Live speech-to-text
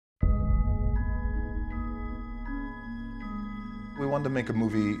We wanted to make a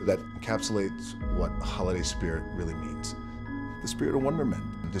movie that encapsulates what holiday spirit really means. The spirit of wonderment,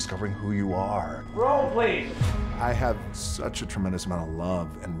 discovering who you are. Roll, please. I have such a tremendous amount of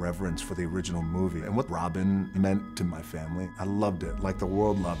love and reverence for the original movie and what Robin meant to my family. I loved it, like the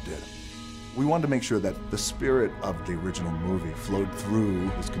world loved it. We wanted to make sure that the spirit of the original movie flowed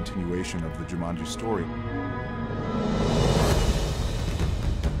through this continuation of the Jumanji story.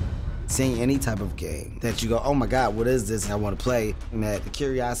 Seeing any type of game that you go, oh my God, what is this? I want to play. And that the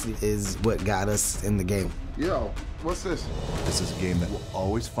curiosity is what got us in the game. Yo, what's this? This is a game that will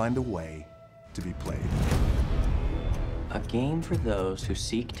always find a way to be played. A game for those who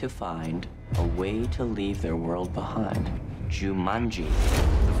seek to find a way to leave their world behind. Jumanji.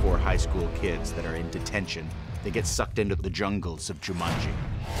 The 4 high school kids that are in detention, they get sucked into the jungles of Jumanji.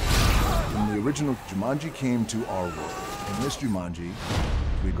 When the original Jumanji came to our world, in this Jumanji,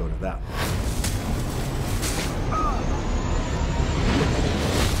 we go to that one.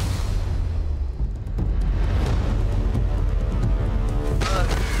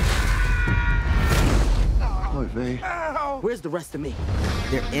 Oy vey. Where's the rest of me?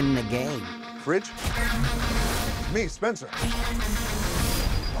 They're in the game. Fridge? Me, Spencer.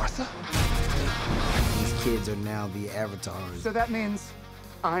 Martha? These kids are now the avatars. So that means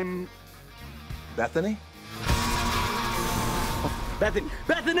I'm... Bethany? Bethany!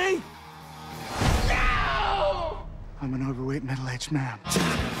 Bethany! No! I'm an overweight middle-aged man.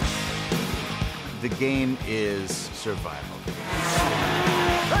 The game is survival.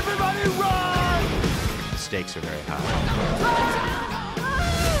 Everybody run! The stakes are very high.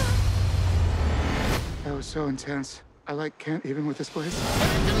 That was so intense. I can't even with this place.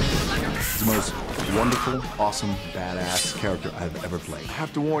 It's the most wonderful, awesome, badass character I've ever played. I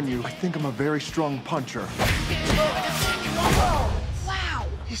have to warn you, I think I'm a very strong puncher. Wow!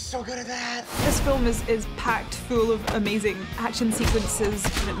 He's so good at that. This film is packed full of amazing action sequences,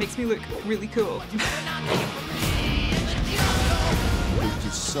 and it makes me look really cool. There's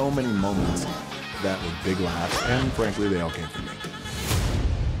just so many moments that were big laughs, and frankly, they all came from me.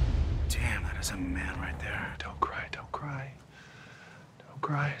 Damn, that is a man right there. Don't cry, don't cry. Don't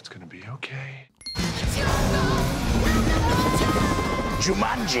cry, it's gonna be okay.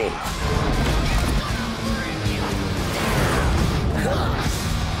 Jumanji!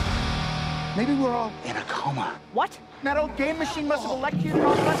 Maybe we're all in a coma. What? That old game machine must have electrocuted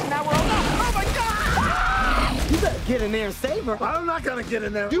all of us, and now we're all... Oh my God! You better get in there and save her. I'm not gonna get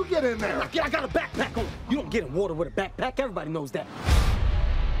in there. You get in there. I got a backpack on. You don't get in water with a backpack. Everybody knows that.